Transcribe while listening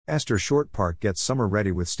Esther Short Park gets summer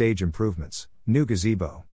ready with stage improvements, new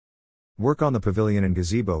gazebo. Work on the pavilion and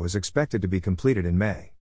gazebo is expected to be completed in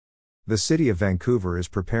May. The City of Vancouver is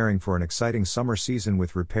preparing for an exciting summer season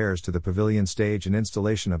with repairs to the pavilion stage and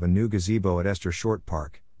installation of a new gazebo at Esther Short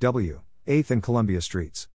Park, W. 8th and Columbia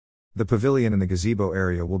Streets. The pavilion and the gazebo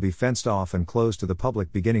area will be fenced off and closed to the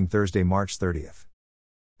public beginning Thursday, March 30th.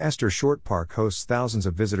 Esther Short Park hosts thousands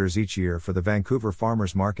of visitors each year for the Vancouver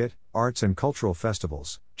Farmers Market, arts and cultural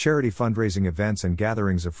festivals, charity fundraising events and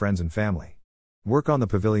gatherings of friends and family. Work on the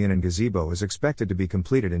pavilion and gazebo is expected to be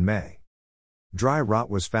completed in May. Dry rot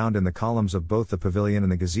was found in the columns of both the pavilion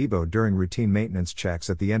and the gazebo during routine maintenance checks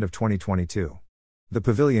at the end of 2022. The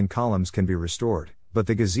pavilion columns can be restored, but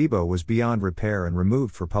the gazebo was beyond repair and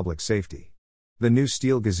removed for public safety. The new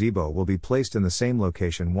steel gazebo will be placed in the same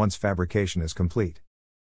location once fabrication is complete.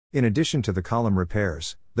 In addition to the column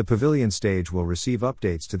repairs, the pavilion stage will receive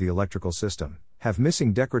updates to the electrical system, have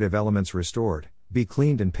missing decorative elements restored, be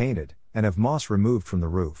cleaned and painted, and have moss removed from the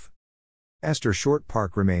roof. Esther Short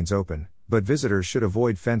Park remains open, but visitors should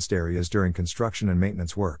avoid fenced areas during construction and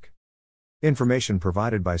maintenance work. Information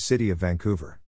provided by City of Vancouver.